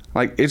says,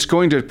 like it's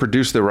going to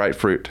produce the right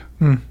fruit.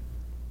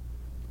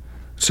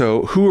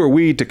 So who are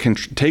we to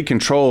take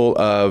control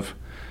of,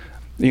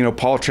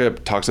 Paul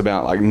Tripp talks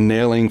about like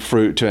nailing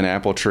fruit to an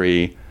apple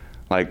tree,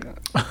 like,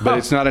 but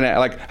it's not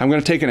like I'm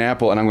going to take an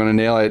apple and I'm going to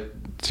nail it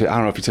to, I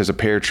don't know if he says a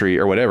pear tree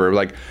or whatever,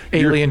 like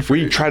alien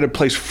fruit. We try to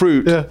place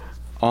fruit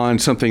on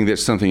something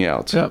that's something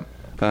else.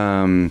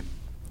 And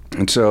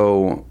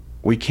so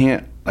we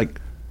can't, like,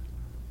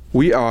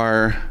 we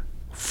are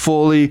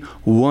fully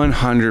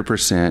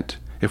 100%.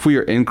 If we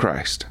are in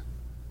Christ,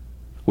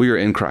 we are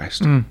in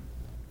Christ.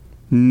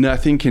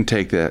 Nothing can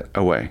take that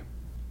away.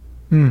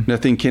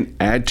 Nothing can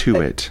add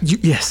to it.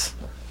 Yes.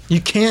 You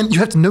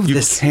have to know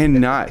this. You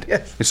cannot.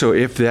 Yes. And so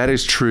if that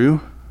is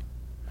true,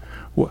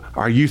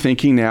 are you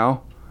thinking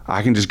now,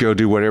 I can just go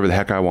do whatever the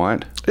heck I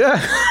want?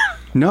 Yeah.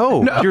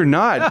 No, you're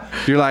not.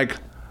 You're like,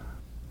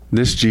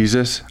 this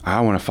Jesus,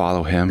 I want to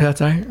follow him. That's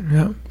right.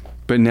 Yeah.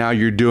 But now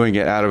you're doing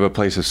it out of a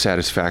place of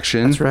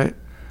satisfaction. That's right.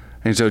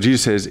 And so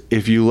Jesus says,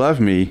 if you love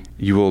me,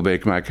 you will obey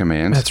my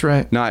commands. That's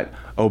right. Not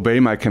obey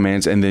my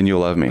commands and then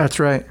you'll love me. That's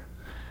right.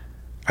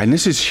 And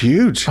this is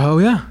huge. Oh,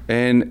 yeah.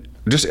 And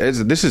just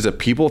as this is a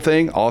people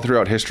thing all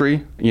throughout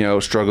history,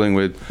 struggling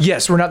with.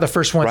 Yes, we're not the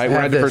first ones. Right, to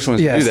we're not the first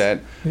ones to do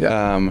that.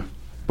 Yeah.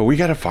 But we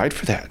got to fight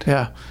for that.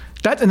 Yeah.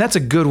 That's a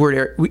good word,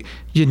 Eric.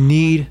 You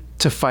need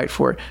to fight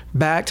for it.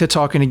 Back to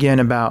talking again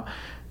about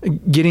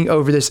getting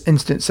over this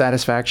instant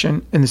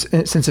satisfaction and this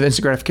sense of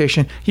instant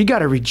gratification. You got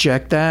to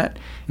reject that,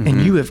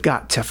 and you have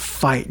got to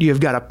fight. You have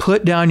got to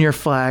put down your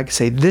flag,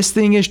 say, this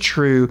thing is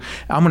true.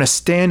 I'm going to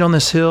stand on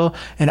this hill,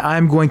 and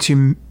I'm going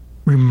to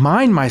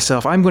remind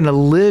myself, I'm going to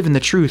live in the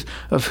truth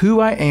of who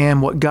I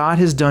am, what God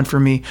has done for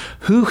me,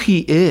 who he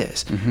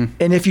is.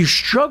 And if you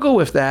struggle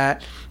with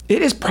that,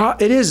 there's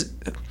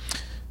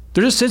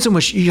a sense in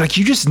which you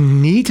just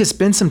need to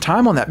spend some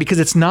time on that because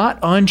it's not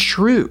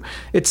untrue.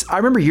 I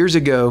remember years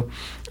ago,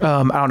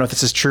 I don't know if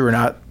this is true or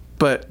not,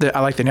 but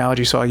I like the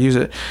analogy, so I'll use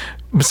it.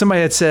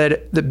 somebody had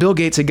said that Bill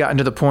Gates had gotten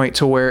to the point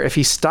to where if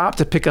he stopped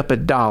to pick up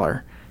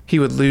 $1, he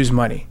would lose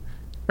money.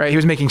 Right? He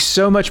was making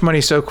so much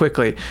money so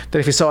quickly that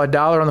if he saw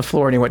 $1 on the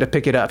floor and he went to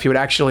pick it up, he would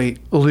actually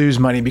lose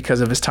money because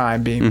of his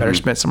time being better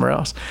spent somewhere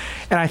else.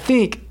 And I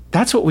think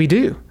that's what we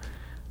do.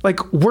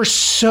 Like, we're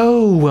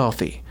so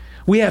wealthy.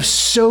 We have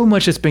so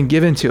much that's been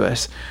given to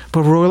us,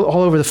 but we're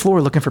all over the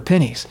floor looking for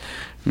pennies.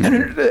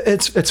 And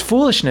it's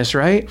foolishness,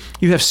 right?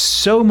 You have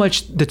so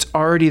much that's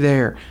already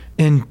there.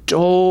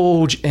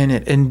 Indulge in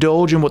it.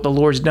 Indulge in what the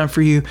Lord's done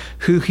for you,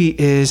 who he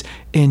is.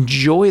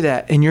 Enjoy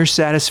that, and your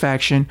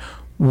satisfaction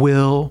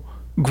will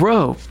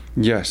grow.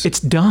 Yes. It's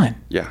done.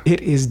 Yeah.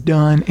 It is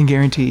done and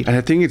guaranteed. And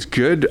I think it's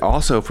good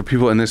also for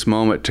people in this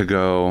moment to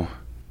go,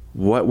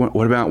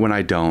 what about when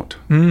I don't?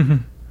 Mm-hmm.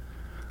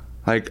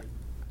 Like,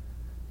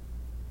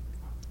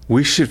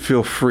 we should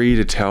feel free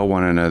to tell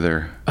one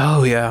another,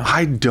 Oh, yeah.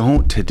 I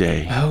don't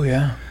today. Oh,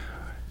 yeah.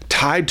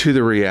 Tied to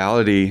the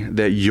reality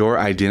that your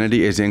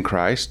identity is in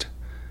Christ.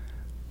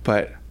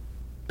 But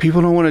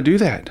people don't want to do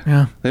that.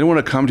 Yeah. They don't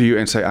want to come to you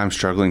and say, I'm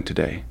struggling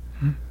today.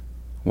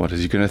 What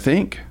is he going to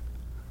think?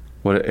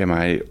 What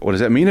does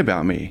that mean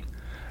about me?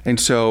 And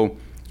so,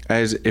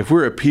 as if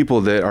we're a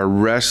people that are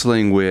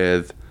wrestling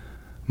with,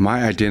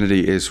 my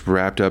identity is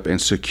wrapped up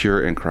and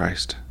secure in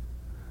Christ.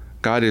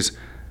 God is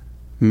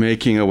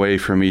making a way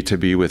for me to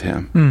be with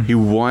him. He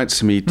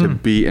wants me to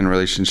be in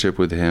relationship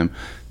with him,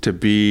 to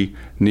be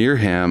near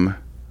him.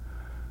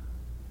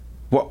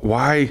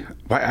 Why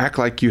act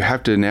like you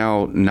have to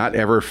now not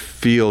ever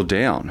feel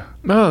down?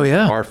 Oh,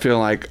 yeah. Or feel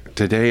like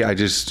today I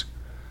just,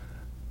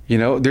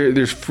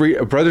 there's free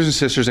brothers and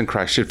sisters in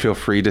Christ should feel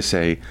free to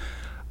say,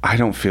 I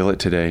don't feel it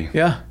today.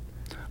 Yeah.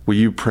 Will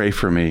you pray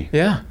for me?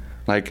 Yeah.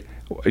 Like,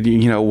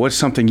 what's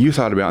something you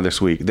thought about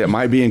this week that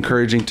might be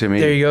encouraging to me?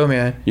 There you go,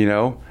 man.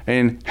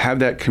 And have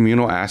that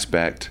communal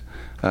aspect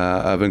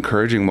of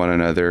encouraging one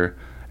another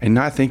and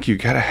not think you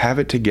got to have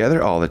it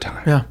together all the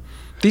time. Yeah.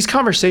 These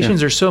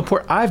conversations are so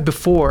important. I've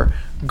before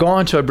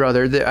gone to a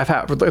brother that I've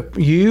had,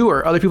 you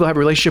or other people I have a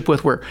relationship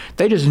with, where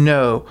they just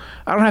know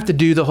I don't have to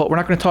do we're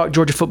not going to talk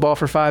Georgia football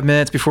for 5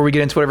 minutes before we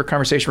get into whatever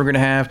conversation we're going to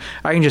have.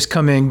 I can just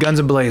come in guns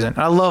a blazing.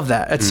 I love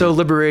that. It's so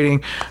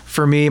liberating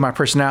for me, my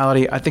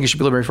personality. I think it should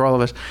be liberating for all of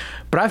us.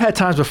 But I've had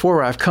times before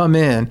where I've come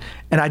in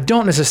and I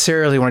don't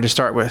necessarily want to just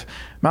start with,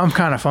 I'm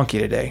kind of funky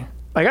today.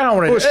 Like, I don't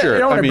want to, I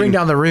don't want to bring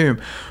down the room.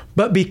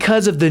 But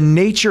because of the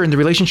nature and the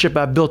relationship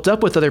I've built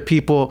up with other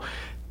people,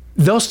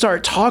 they'll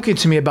start talking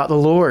to me about the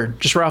Lord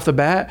just right off the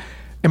bat.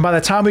 And by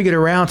the time we get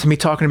around to me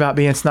talking about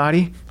being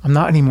snotty, I'm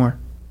not anymore.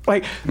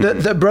 Like,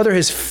 the brother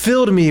has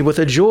filled me with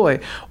a joy.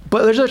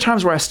 But there's other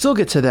times where I still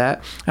get to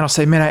that and I'll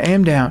say, man, I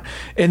am down.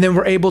 And then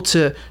we're able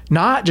to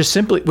not just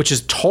simply, which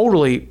is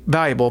totally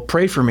valuable,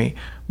 pray for me.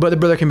 But the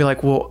brother can be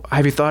like, well,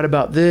 have you thought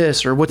about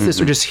this? Or what's this?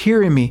 Or just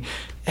hearing me.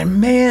 And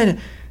man,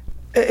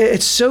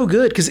 it's so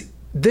good. Because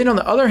then on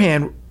the other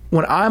hand,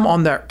 when I'm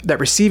on that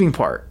receiving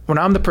part, when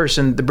I'm the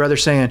person, the brother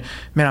saying,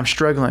 man, I'm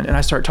struggling, and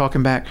I start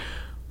talking back,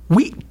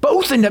 we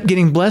both end up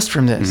getting blessed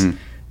from this.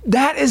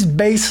 That is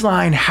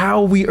baseline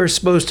how we are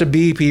supposed to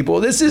be, people.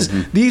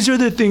 These are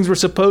the things we're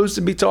supposed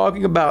to be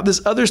talking about.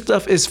 This other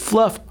stuff is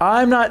fluff.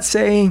 I'm not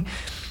saying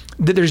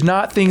that there's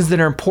not things that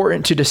are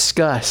important to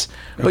discuss,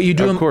 but you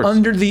do them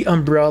under the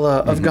umbrella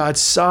of God's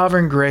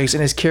sovereign grace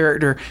and his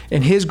character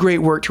and his great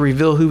work to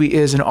reveal who he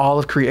is in all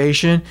of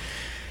creation.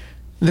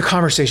 The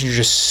conversations are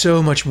just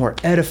so much more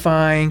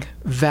edifying,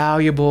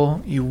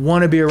 valuable. You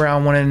want to be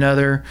around one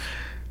another.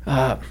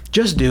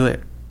 Just do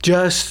it.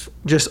 Just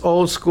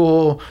old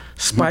school,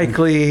 Spike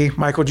Lee,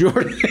 Michael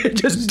Jordan.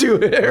 Just do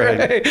it,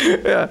 right?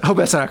 Yeah. I hope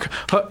that's not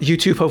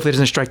YouTube. Hopefully,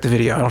 doesn't strike the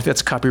video. I don't know if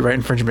that's copyright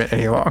infringement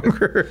any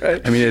longer.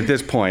 Right? I mean, at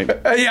this point,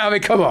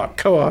 come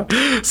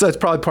on. So that's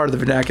probably part of the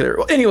vernacular.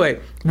 Well, anyway,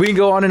 we can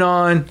go on and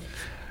on,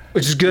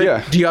 which is good.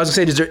 Yeah. Do you guys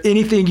say, is there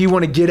anything you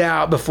want to get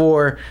out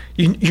before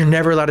you're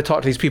never allowed to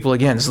talk to these people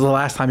again? This is the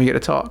last time you get to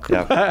talk.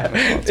 Yeah.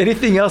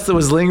 Anything else that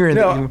was lingering?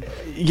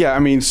 Yeah. I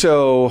mean,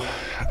 so.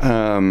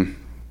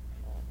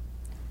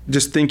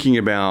 Just thinking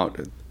about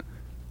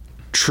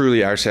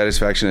truly our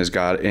satisfaction as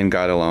God in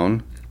God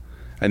alone,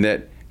 and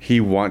that he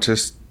wants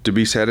us to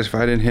be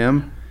satisfied in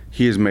him.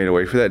 He has made a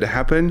way for that to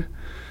happen.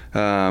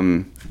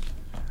 And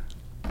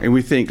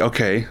we think,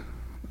 okay,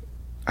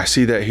 I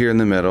see that here in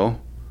the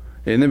middle.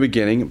 In the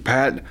beginning,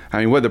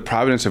 what the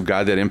providence of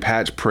God that in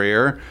Pat's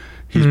prayer,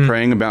 he's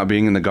praying about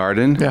being in the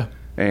garden,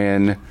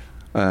 and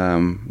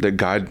that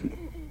God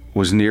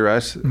was near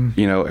us.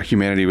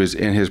 Humanity was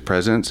in his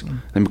presence,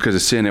 and because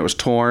of sin, it was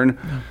torn.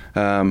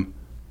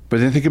 But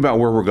then think about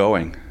where we're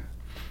going,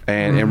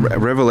 and in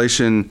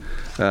Revelation.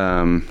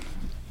 I'm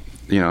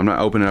not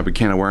opening up a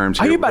can of worms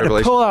here. Are you about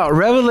to pull out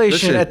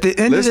Revelation at the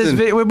end of this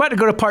video? We're about to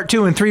go to part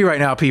 2 and 3 right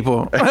now,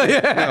 people.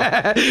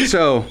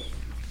 So,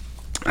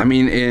 I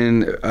mean,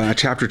 in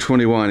chapter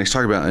 21, he's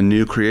talking about a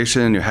new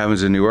creation, new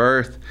heavens and new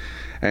earth.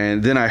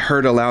 And then I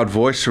heard a loud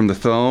voice from the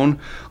throne.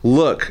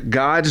 Look,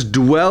 God's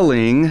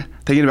dwelling,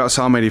 thinking about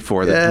Psalm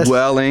 84, the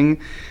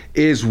dwelling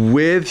is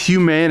with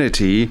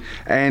humanity,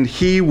 and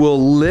he will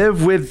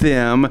live with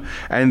them,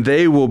 and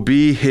they will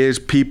be his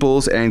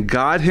peoples, and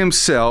God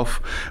himself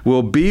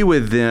will be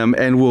with them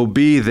and will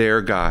be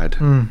their God.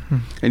 Mm-hmm.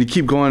 And you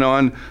keep going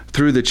on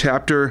through the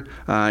chapter.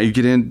 You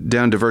get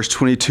down to verse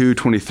 22,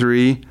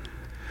 23.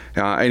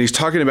 And he's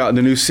talking about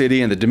the new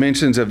city and the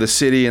dimensions of the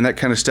city and that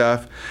kind of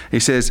stuff. He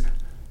says,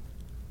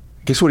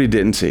 guess what he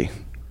didn't see?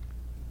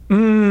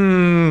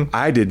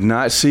 I did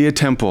not see a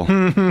temple.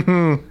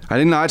 I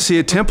did not see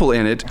a temple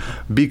in it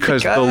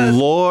because the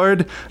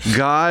Lord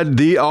God,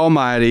 the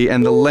Almighty,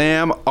 and the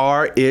Lamb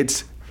are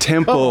its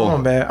temple. Oh,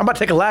 man. I'm about to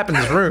take a lap in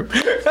this room.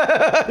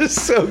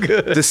 So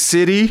good. The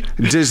city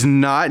does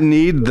not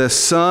need the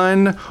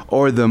sun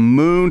or the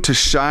moon to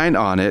shine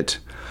on it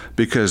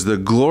because the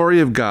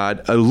glory of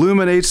God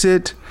illuminates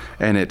it,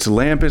 and its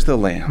lamp is the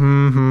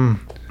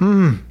Lamb.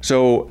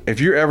 So if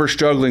you're ever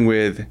struggling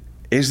with,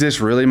 is this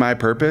really my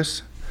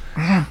purpose?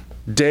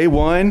 Day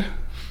one,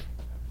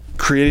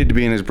 created to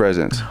be in his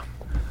presence.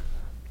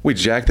 We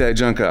jacked that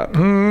junk up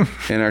in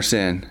our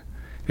sin.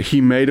 He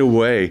made a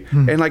way.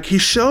 And like he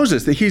shows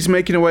us that he's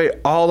making a way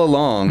all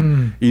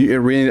along. You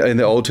read in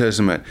the Old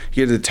Testament,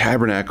 you get the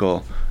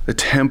tabernacle, the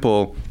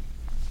temple,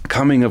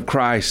 coming of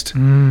Christ,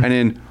 and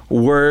in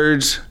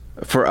words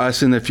for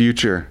us in the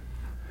future.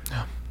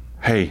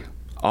 Hey,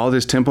 all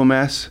this temple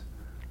mess,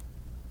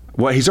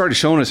 well, he's already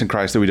shown us in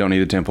Christ that we don't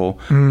need a temple,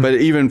 but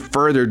even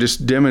further,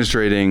 just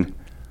demonstrating,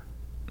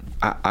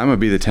 I'm going to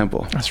be the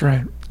temple. That's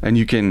right. And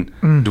you can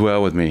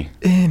dwell with me,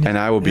 and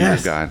I will be your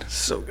God.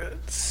 So good.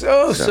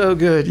 So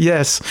good.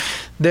 Yes.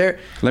 There.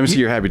 Let me see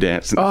your happy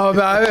dance. Oh,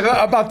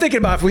 I'm thinking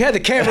about if we had the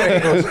camera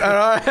angles.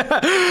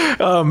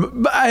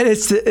 But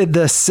it's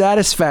the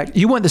satisfaction.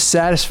 You want the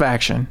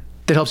satisfaction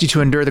that helps you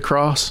to endure the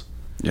cross?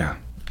 Yeah.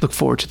 Look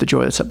forward to the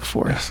joy that's set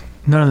before us.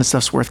 None of this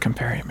stuff's worth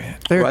comparing, man.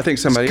 I think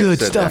somebody good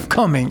said stuff that.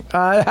 coming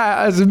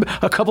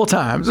a couple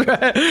times.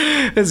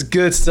 It's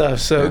good stuff.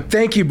 So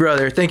thank you,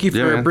 brother. Thank you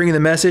for bringing the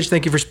message.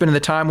 Thank you for spending the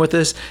time with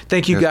us.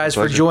 Thank you guys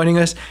for joining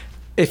us.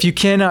 If you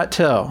cannot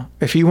tell,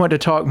 if you want to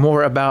talk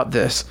more about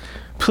this,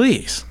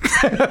 please,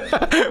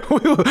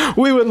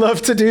 we would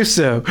love to do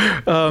so.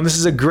 This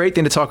is a great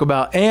thing to talk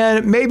about.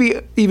 And maybe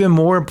even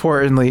more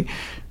importantly,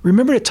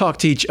 remember to talk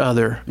to each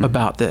other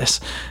about this.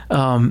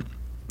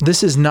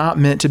 This is not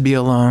meant to be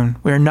alone.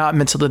 We are not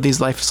meant to live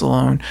these lives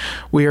alone.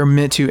 We are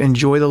meant to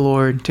enjoy the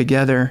Lord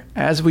together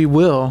as we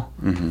will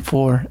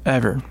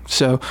forever.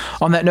 So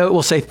on that note,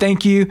 we'll say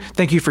thank you.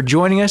 Thank you for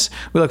joining us.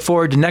 We look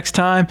forward to next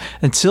time.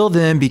 Until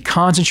then, be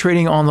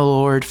concentrating on the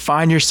Lord,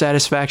 find your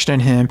satisfaction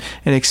in him,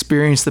 and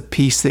experience the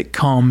peace that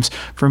comes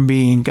from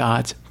being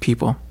God's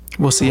people.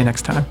 We'll see you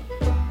next time.